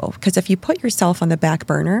for you? Because if you put yourself on the back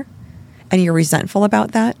burner and you're resentful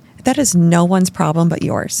about that, that is no one's problem but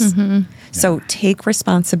yours. Mm-hmm. So take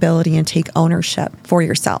responsibility and take ownership for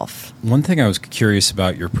yourself. One thing I was curious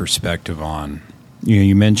about your perspective on,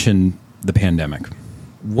 you mentioned the pandemic.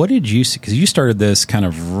 What did you see? Because you started this kind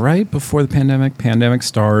of right before the pandemic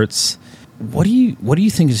starts. What do you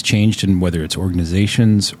think has changed in whether it's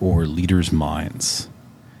organizations or leaders' minds?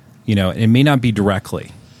 It may not be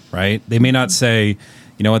directly, right? They may not say,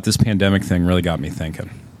 you know what, this pandemic thing really got me thinking,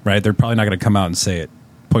 right? They're probably not going to come out and say it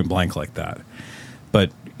point blank like that.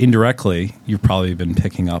 But indirectly, you've probably been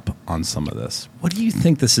picking up on some of this. What do you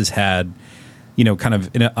think this has had, kind of,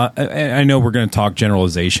 I know we're going to talk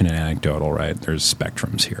generalization and anecdotal, right? There's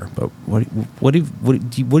spectrums here. But what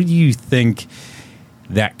do you think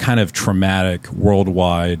that kind of traumatic,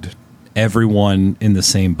 worldwide, everyone in the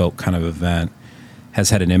same boat kind of event has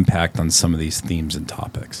had an impact on some of these themes and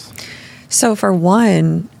topics? So for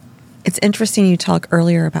one, it's interesting you talk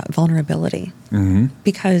earlier about vulnerability,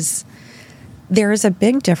 because there is a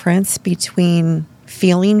big difference between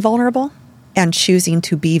feeling vulnerable and choosing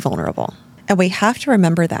to be vulnerable. And we have to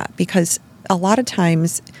remember that, because a lot of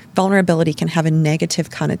times vulnerability can have a negative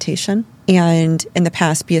connotation and in the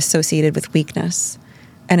past be associated with weakness.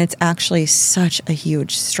 And it's actually such a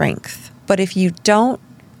huge strength. But if you don't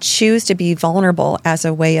choose to be vulnerable as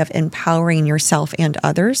a way of empowering yourself and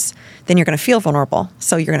others, then you're going to feel vulnerable.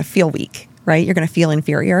 So you're going to feel weak, right? You're going to feel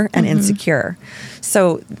inferior and insecure.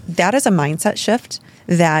 So that is a mindset shift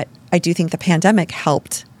that I do think the pandemic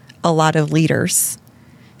helped a lot of leaders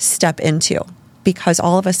step into, because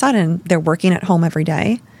all of a sudden they're working at home every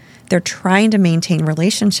day. They're trying to maintain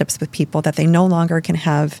relationships with people that they no longer can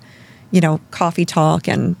have coffee talk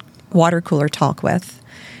and water cooler talk with.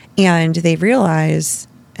 And they realize,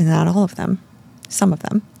 and not all of them, some of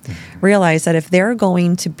them, realize that if they're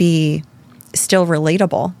going to be still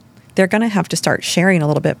relatable, they're going to have to start sharing a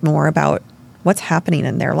little bit more about what's happening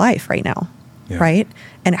in their life right now, right?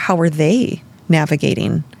 And how are they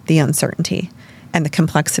navigating the uncertainty and the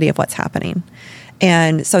complexity of what's happening.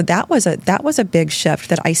 And so that was a big shift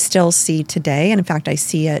that I still see today. And in fact, I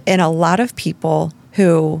see it in a lot of people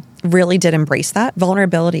who really did embrace that.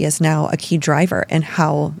 Vulnerability is now a key driver in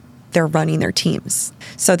how they're running their teams.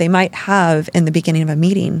 So they might have, in the beginning of a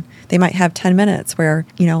meeting, they might have 10 minutes where,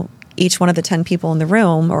 each one of the 10 people in the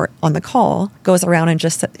room or on the call goes around and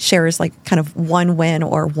just shares like kind of one win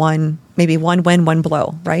or one win, one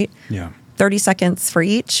blow, right? Yeah. 30 seconds for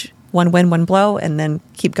each. One win, one blow, and then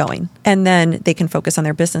keep going. And then they can focus on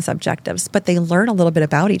their business objectives. But they learn a little bit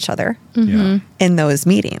about each other in those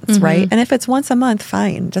meetings, right? And if it's once a month,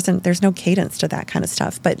 fine. There's no cadence to that kind of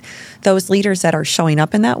stuff. But those leaders that are showing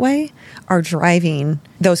up in that way are driving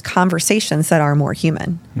those conversations that are more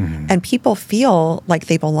human. And people feel like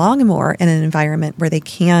they belong more in an environment where they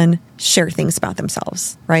can share things about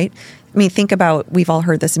themselves, right? I mean, think about, we've all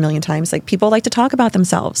heard this a million times, like people like to talk about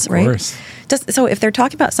themselves, right? Of course. So if they're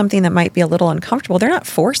talking about something that might be a little uncomfortable, they're not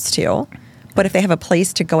forced to, but if they have a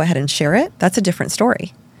place to go ahead and share it, that's a different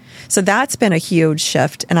story. So that's been a huge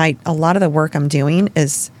shift. And a lot of the work I'm doing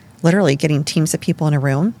is literally getting teams of people in a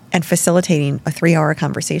room and facilitating a 3-hour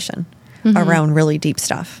conversation around really deep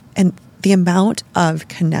stuff. And the amount of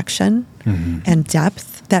connection and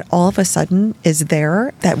depth that all of a sudden is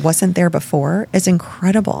there that wasn't there before is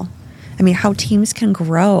incredible. I mean, how teams can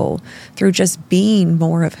grow through just being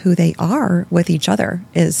more of who they are with each other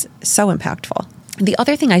is so impactful. The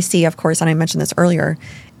other thing I see, of course, and I mentioned this earlier,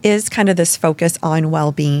 is kind of this focus on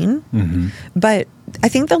well-being. But I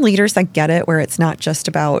think the leaders that get it, where it's not just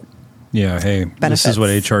about Yeah, hey, benefits. this is what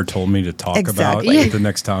HR told me to talk Exactly. about at the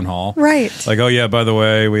next town hall. Right. Like, oh, yeah, by the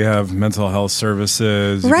way, we have mental health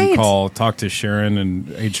services. You Right. can talk to Sharon and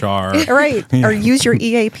HR. Right. Yeah. Or use your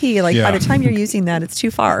EAP. Like, Yeah. by the time you're using that, it's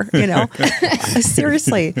too far,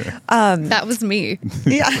 Seriously. That was me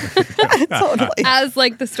Yeah. Totally. as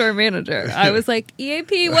like the store manager. I was like,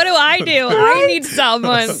 EAP, what do I do? I need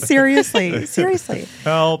someone. Seriously.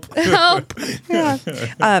 Help. Help. Yeah.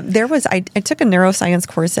 I took a neuroscience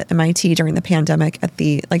course at MIT during the pandemic at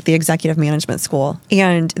the executive management school.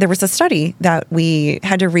 And there was a study that we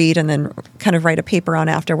had to read and then kind of write a paper on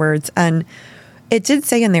afterwards. And it did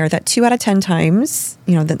say in there that 2 out of 10 times,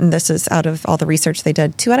 and this is out of all the research they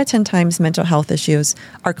did, 2 out of 10 times mental health issues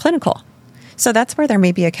are clinical. So that's where there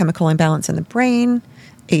may be a chemical imbalance in the brain,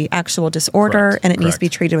 a actual disorder, Correct. and it needs to be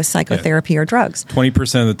treated with psychotherapy or drugs.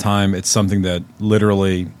 20% of the time, it's something that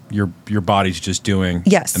literally your body's just doing.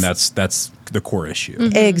 Yes. And that's the core issue.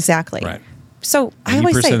 Mm-hmm. Exactly. Right. So I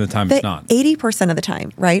always 80% say of the time it's not. 80% of the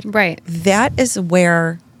time, right? Right. That's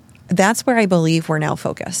where I believe we're now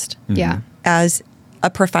focused Yeah. as a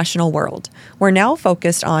professional world. We're now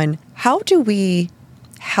focused on how do we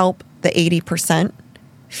help the 80%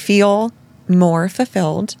 feel more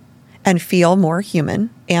fulfilled and feel more human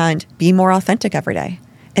and be more authentic every day.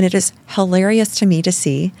 And it is hilarious to me to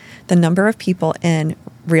see the number of people in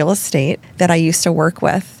real estate that I used to work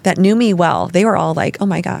with that knew me well. They were all like, oh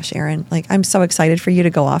my gosh, Erin, like, I'm so excited for you to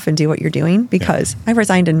go off and do what you're doing because I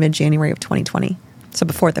resigned in mid-January of 2020. So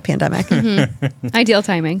before the pandemic. Ideal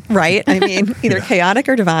timing. Right. I mean, either chaotic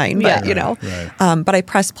or divine, but Right. but I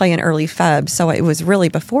pressed play in early Feb. So it was really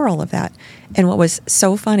before all of that. And what was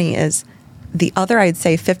so funny is the other, I'd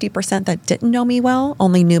say 50% that didn't know me well,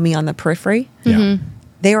 only knew me on the periphery. Yeah.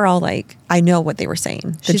 They were all like, I know what they were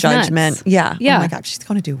saying. The She's judgment. nuts. Yeah. Yeah. Oh my God, she's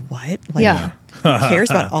going to do what? Like, Yeah. who cares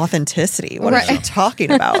about authenticity? What Right. is she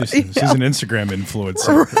talking about? She's an Instagram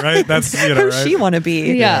influencer, right? That's, Who right? does she want to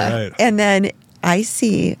be? Yeah. Right. And then I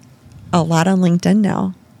see a lot on LinkedIn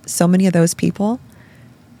now. So many of those people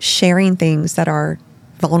sharing things that are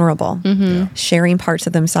vulnerable, Yeah. sharing parts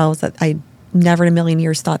of themselves that I never in a million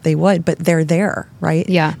years thought they would, but they're there, right?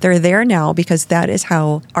 Yeah. They're there now because that is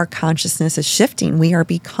how our consciousness is shifting. We are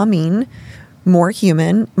becoming more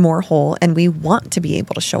human, more whole, and we want to be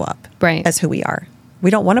able to show up Right. as who we are. We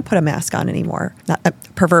don't want to put a mask on anymore, not a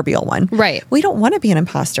proverbial one. Right. We don't want to be an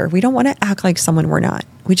imposter. We don't want to act like someone we're not.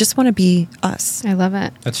 We just want to be us. I love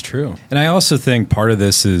it. That's true. And I also think part of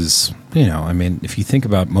this is, if you think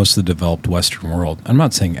about most of the developed Western world, I'm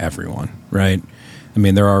not saying everyone, right? I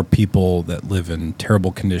mean, there are people that live in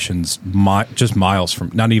terrible conditions, just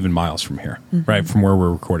not even miles from here, right? From where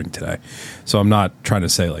we're recording today. So I'm not trying to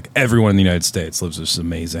say like everyone in the United States lives this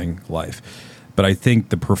amazing life. But I think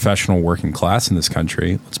the professional working class in this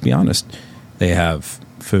country, let's be honest, they have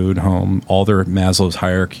food, home, all their Maslow's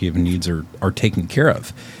hierarchy of needs are taken care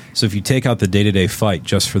of. So if you take out the day-to-day fight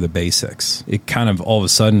just for the basics, it kind of all of a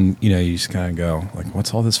sudden, you just kind of go like,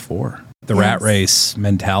 what's all this for? The rat race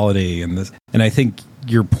mentality and this. And I think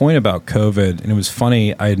your point about COVID, and it was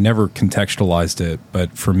funny, I had never contextualized it,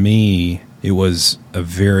 but for me, it was a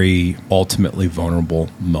very ultimately vulnerable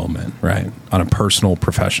moment, right? On a personal,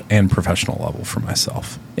 professional level for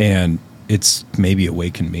myself. And it's maybe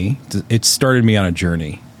awakened me. It started me on a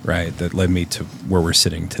journey, right? That led me to where we're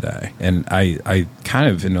sitting today. And I kind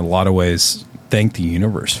of, in a lot of ways, thank the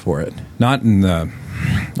universe for it. Not in the,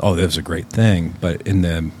 oh, that was a great thing, but in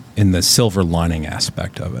the silver lining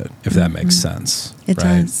aspect of it, if that makes sense. It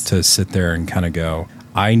right? does. To sit there and kind of go,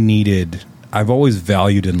 I've always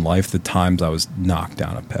valued in life the times I was knocked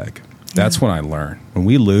down a peg. That's when I learn. When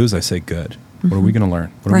we lose, I say, good. What are we going to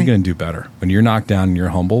learn? What are we going to do better? When you're knocked down and you're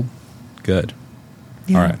humbled, good.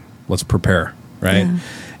 Yeah. All right, let's prepare, right? Yeah.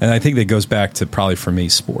 And I think that goes back to probably for me,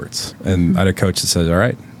 sports. And I had a coach that says, all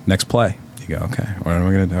right, next play. You go, okay, what am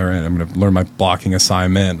I going to do? All right, I'm going to learn my blocking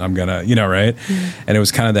assignment. I'm going to, right? And it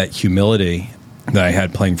was kind of that humility that I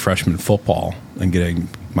had playing freshman football and getting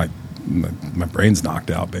my brains knocked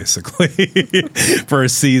out basically for a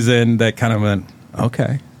season that kind of went,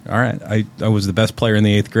 okay, all right. I was the best player in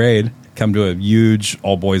the 8th grade, come to a huge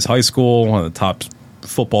all-boys high school, one of the top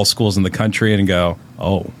football schools in the country, and go,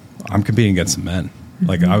 oh, I'm competing against some men.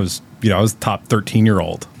 Like I was top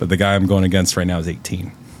 13-year-old, but the guy I'm going against right now is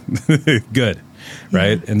 18. Good.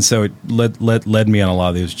 Right. Yeah. And so it led me on a lot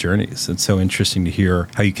of those journeys. It's so interesting to hear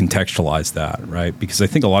how you contextualize that. Right. Because I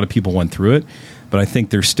think a lot of people went through it, but I think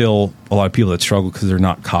there's still a lot of people that struggle because they're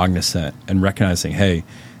not cognizant and recognizing, hey,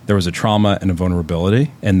 there was a trauma and a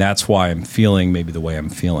vulnerability. And that's why I'm feeling maybe the way I'm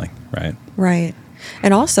feeling. Right. Right.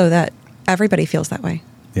 And also that everybody feels that way.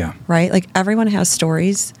 Yeah. Right? Like everyone has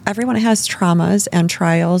stories. Everyone has traumas and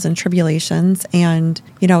trials and tribulations. And,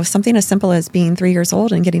 something as simple as being 3 years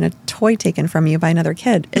old and getting a toy taken from you by another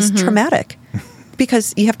kid is traumatic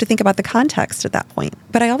because you have to think about the context at that point.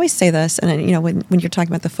 But I always say this, and, when you're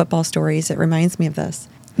talking about the football stories, it reminds me of this.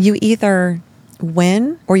 You either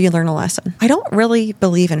win or you learn a lesson. I don't really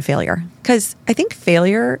believe in failure because I think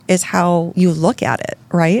failure is how you look at it,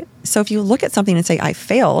 right? So if you look at something and say, I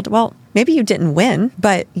failed, well, maybe you didn't win,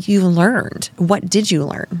 but you learned. What did you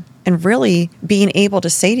learn? And really being able to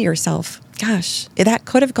say to yourself, gosh, that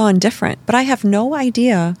could have gone different, but I have no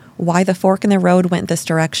idea why the fork in the road went this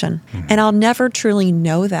direction. And I'll never truly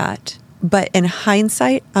know that. But in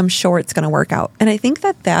hindsight, I'm sure it's going to work out. And I think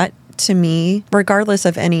that to me, regardless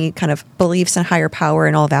of any kind of beliefs in higher power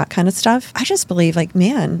and all that kind of stuff, I just believe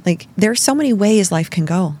there's so many ways life can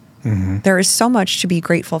go. There is so much to be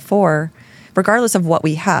grateful for, regardless of what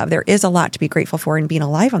we have. There is a lot to be grateful for in being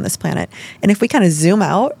alive on this planet. And if we kind of zoom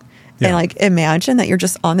out and imagine that you're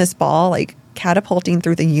just on this ball, catapulting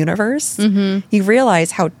through the universe, you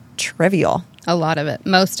realize how trivial. A lot of it.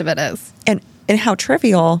 Most of it is. And how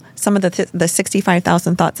trivial some of the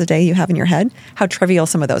 65,000 thoughts a day you have in your head, how trivial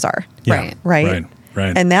some of those are. Yeah. Right.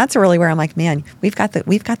 And that's really where I'm like, man, we've got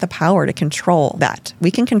the power to control that. We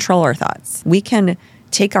can control our thoughts. We can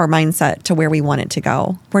take our mindset to where we want it to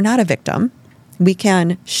go. We're not a victim. We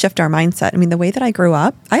can shift our mindset. I mean, the way that I grew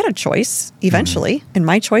up, I had a choice eventually. And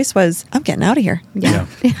my choice was, I'm getting out of here. Yeah.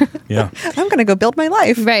 I'm going to go build my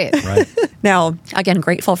life. Right. Now, again,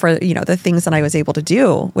 grateful for, the things that I was able to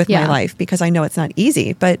do with my life, because I know it's not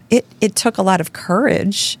easy, but it took a lot of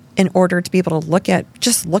courage in order to be able to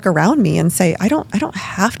look around me and say, I don't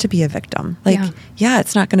have to be a victim.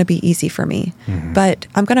 It's not going to be easy for me, but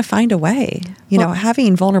I'm going to find a way.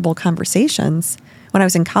 Having vulnerable conversations when I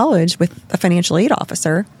was in college with a financial aid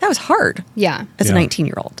officer, that was hard. Yeah. As a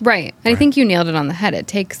 19-year-old. Right. And I think you nailed it on the head. It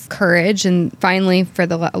takes courage and finally for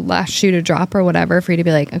the last shoe to drop or whatever, for you to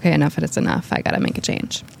be like, okay, enough is enough. I got to make a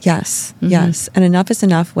change. Yes. Yes. And enough is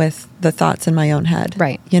enough with the thoughts in my own head.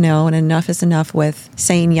 Right. And enough is enough with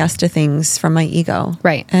saying yes to things from my ego.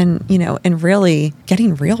 Right. And, and really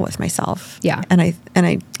getting real with myself. Yeah. And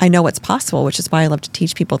I know it's possible, which is why I love to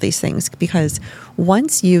teach people these things, because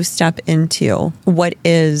once you step into what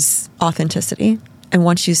is authenticity, and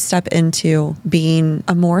once you step into being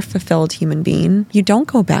a more fulfilled human being, you don't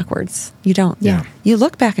go backwards. You don't. Yeah. You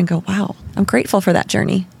look back and go, wow, I'm grateful for that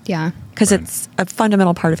journey. Yeah. Because it's a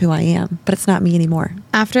fundamental part of who I am, but it's not me anymore.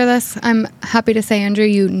 After this, I'm happy to say, Andrew,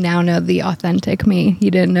 you now know the authentic me.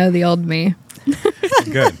 You didn't know the old me.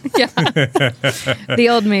 Good. Yeah. The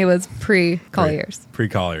old me was pre-Colliers.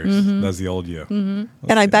 Pre-Colliers. That's the old you. And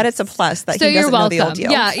I bet it's a plus that he doesn't know the old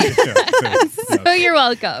you. Yeah. So you're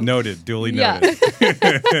welcome. Noted. Duly noted.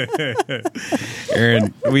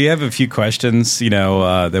 Erin, we have a few questions,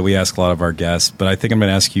 that we ask a lot of our guests, but I think I'm going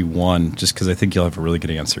to ask you one just because I think you'll have a really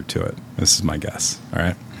good answer to it. This is my guess. All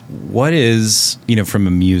right. What is, from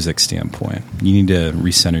a music standpoint, you need to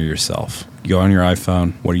recenter yourself. You go on your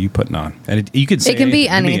iPhone. What are you putting on? And you could say it can be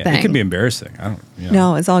anything. It can be embarrassing. I don't.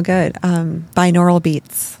 No, it's all good. Binaural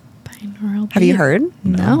beats. Binaural beats. Have you heard?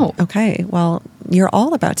 No. Okay. Well, you're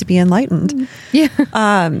all about to be enlightened. Yeah.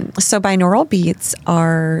 So binaural beats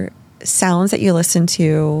are sounds that you listen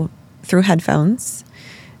to through headphones.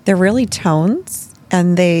 They're really tones,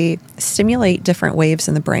 and they stimulate different waves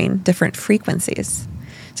in the brain, different frequencies.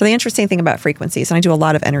 So the interesting thing about frequencies, and I do a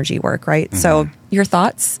lot of energy work, right? Mm-hmm. So your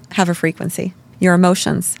thoughts have a frequency. Your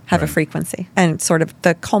emotions have a frequency. And sort of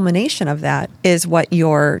the culmination of that is what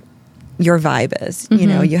your vibe is.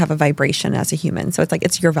 Mm-hmm. You have a vibration as a human. So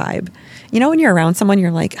it's your vibe. When you're around someone,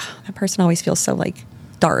 you're like, oh, that person always feels so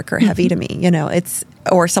dark or heavy to me.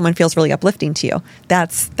 Or someone feels really uplifting to you.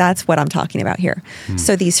 That's what I'm talking about here.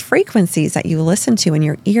 So these frequencies that you listen to in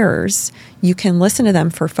your ears, you can listen to them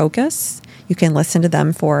for focus. You can listen to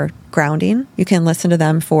them for grounding. You can listen to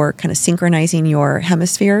them for kind of synchronizing your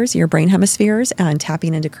hemispheres, your brain hemispheres, and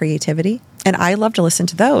tapping into creativity. And I love to listen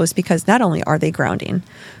to those because not only are they grounding,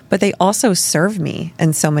 but they also serve me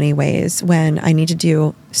in so many ways when I need to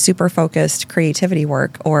do super focused creativity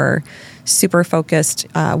work or super focused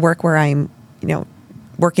work where I'm,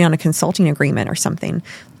 working on a consulting agreement or something.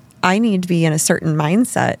 I need to be in a certain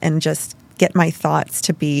mindset and just get my thoughts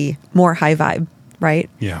to be more high vibe.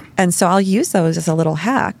 Right? Yeah. And so I'll use those as a little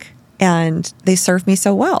hack, and they serve me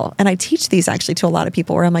so well. And I teach these actually to a lot of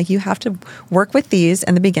people where I'm like, you have to work with these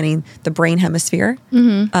in the beginning. The brain hemisphere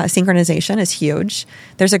synchronization is huge.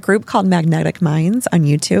 There's a group called Magnetic Minds on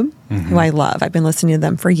YouTube who I love. I've been listening to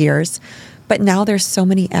them for years. But now there's so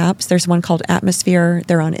many apps. There's one called Atmosphere.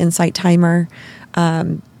 They're on Insight Timer.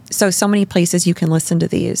 so many places you can listen to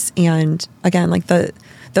these. And again, like the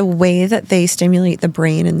way that they stimulate the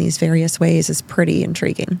brain in these various ways is pretty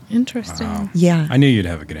intriguing. Interesting. Wow. Yeah. I knew you'd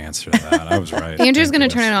have a good answer to that. I was right. Andrew's going to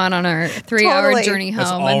turn it on our 3-hour Totally. journey That's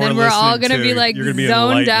home, all and then we're we're all listening going to be to. like You're gonna be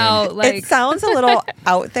zoned enlightened. out. Like It sounds a little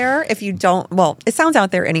out there if you don't, well, it sounds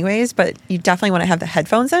out there anyways, but you definitely want to have the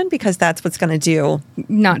headphones in because that's what's going to do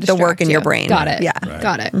not the work distract in you. your brain. Got it. Yeah. Right.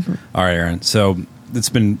 Got it. All right, Erin. So it's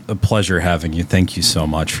been a pleasure having you. Thank you so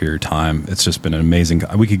much for your time. It's just been an amazing.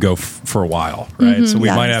 We could go for a while, right? So we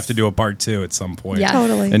Yes. might have to do a part 2 at some point. Yeah.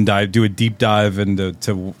 Totally. And do a deep dive into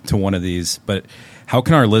to one of these. But how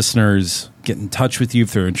can our listeners get in touch with you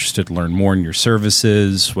if they're interested to learn more in your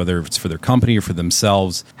services, whether it's for their company or for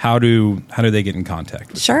themselves? How do they get in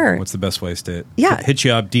contact with Sure. you? What's the best ways to hit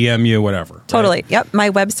you up, DM you, whatever? Totally. Right? Yep. My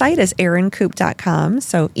website is erincoupe.com.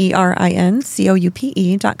 So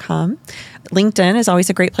ERINCOUPE.com. LinkedIn is always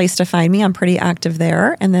a great place to find me. I'm pretty active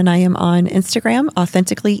there. And then I am on Instagram,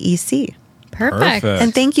 Authentically EC. Perfect.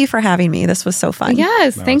 And thank you for having me. This was so fun.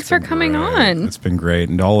 Yes. No, Thanks it's for been coming great. on. It's been great.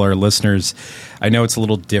 And to all our listeners, I know it's a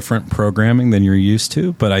little different programming than you're used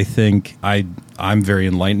to, but I think I'm very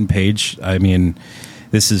enlightened, Paige. I mean,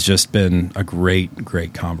 this has just been a great,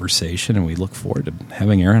 great conversation, and we look forward to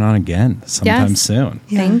having Erin on again sometime Yes. soon.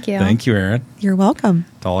 Yeah. Thank you. Thank you, Erin. You're welcome.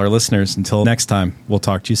 To all our listeners, until next time, we'll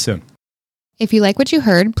talk to you soon. If you like what you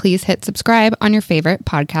heard, please hit subscribe on your favorite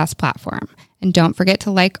podcast platform. And don't forget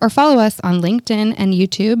to like or follow us on LinkedIn and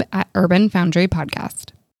YouTube at Urban Foundry Podcast.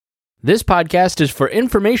 This podcast is for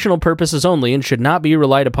informational purposes only and should not be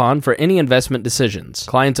relied upon for any investment decisions.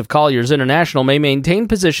 Clients of Colliers International may maintain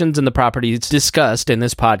positions in the properties discussed in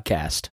this podcast.